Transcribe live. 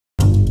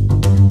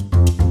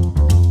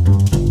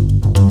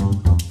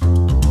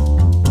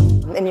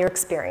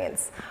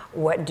experience,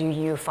 what do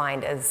you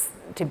find as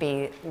to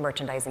be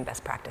merchandising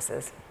best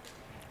practices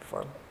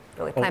for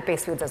really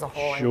plant-based foods as a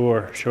whole?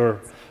 Sure.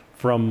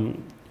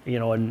 From, you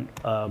know,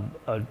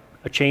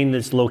 a chain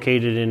that's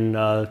located in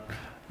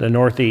the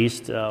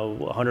Northeast,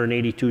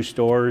 182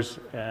 stores.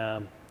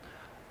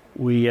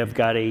 We have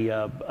got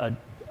a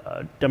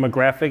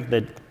demographic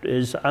that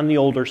is on the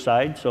older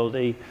side, so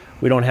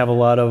we don't have a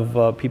lot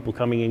of people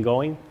coming and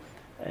going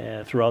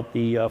throughout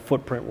the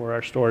footprint where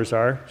our stores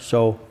are.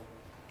 So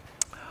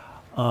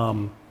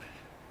the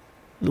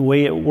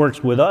way it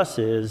works with us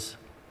is,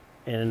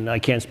 and I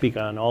can't speak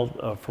on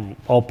from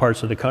all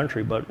parts of the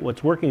country, but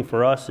what's working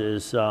for us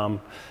is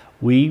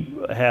we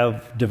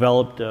have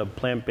developed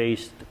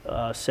plant-based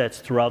sets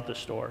throughout the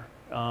store.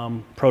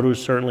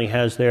 Produce certainly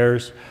has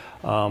theirs.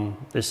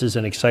 This is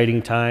an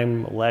exciting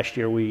time. Last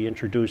year we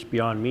introduced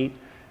Beyond Meat,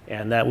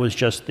 and that was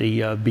just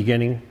the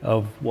beginning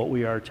of what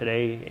we are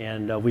today,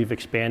 and we've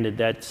expanded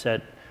that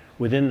set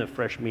within the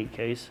fresh meat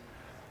case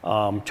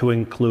to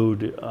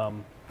include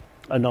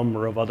a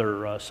number of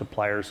other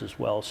suppliers as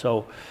well.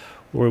 So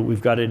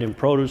we've got it in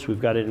produce,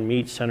 we've got it in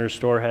meat. Center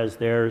Store has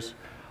theirs,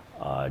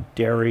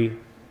 dairy,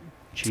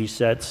 cheese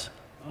sets,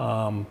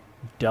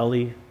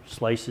 deli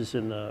slices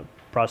in the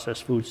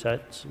processed food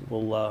sets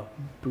will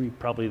be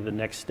probably the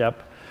next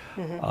step.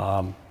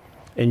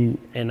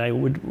 And I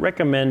would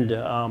recommend,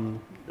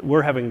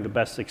 we're having the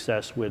best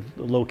success with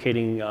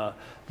locating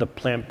the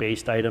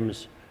plant-based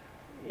items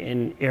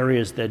in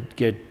areas that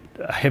get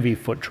heavy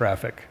foot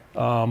traffic.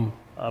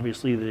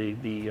 Obviously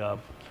the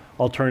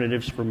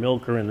alternatives for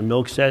milk are in the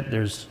milk set.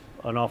 There's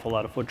an awful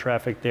lot of foot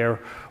traffic there.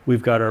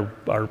 We've got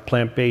our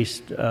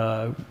plant-based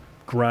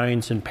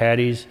grinds and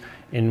patties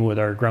in with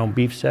our ground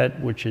beef set,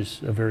 which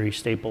is a very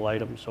staple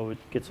item, so it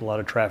gets a lot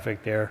of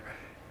traffic there.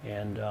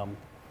 And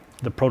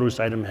the produce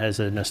item has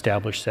an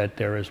established set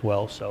there as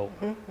well, so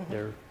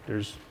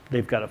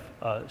they've got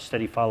a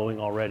steady following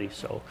already.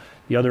 So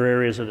the other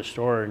areas of the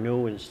store are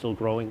new and still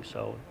growing,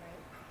 so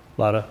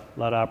a lot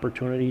of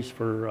opportunities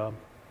for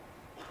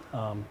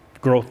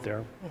growth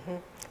there.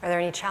 Are there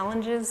any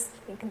challenges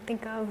you can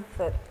think of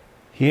that?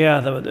 Yeah,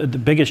 the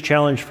biggest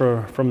challenge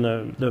from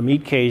the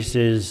meat case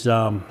is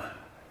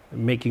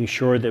making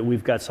sure that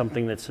we've got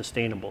something that's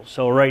sustainable.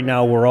 So right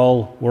now we're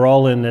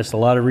all in this. A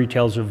lot of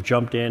retailers have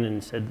jumped in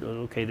and said,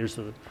 okay, there's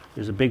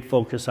a big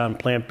focus on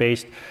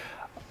plant-based.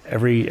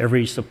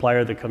 Every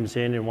supplier that comes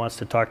in and wants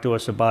to talk to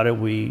us about it,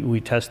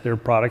 we test their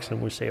products and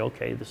we say,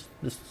 okay, this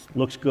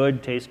looks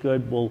good, tastes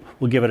good, we'll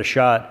give it a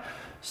shot.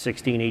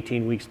 16,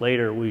 18 weeks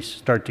later, we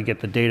start to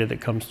get the data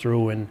that comes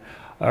through, and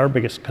our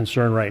biggest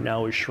concern right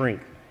now is shrink.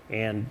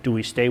 And do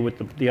we stay with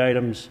the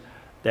items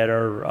that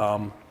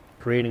are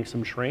creating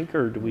some shrink,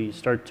 or do we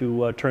start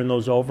to turn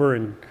those over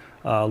and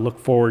look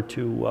forward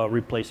to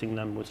replacing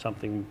them with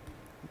something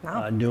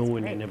new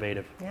and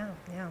innovative? Yeah.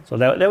 So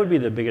that would be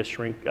the biggest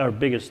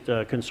biggest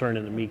concern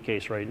in the meat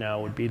case right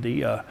now would be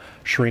the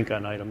shrink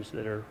on items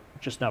that are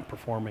just not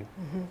performing.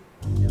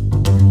 Yeah.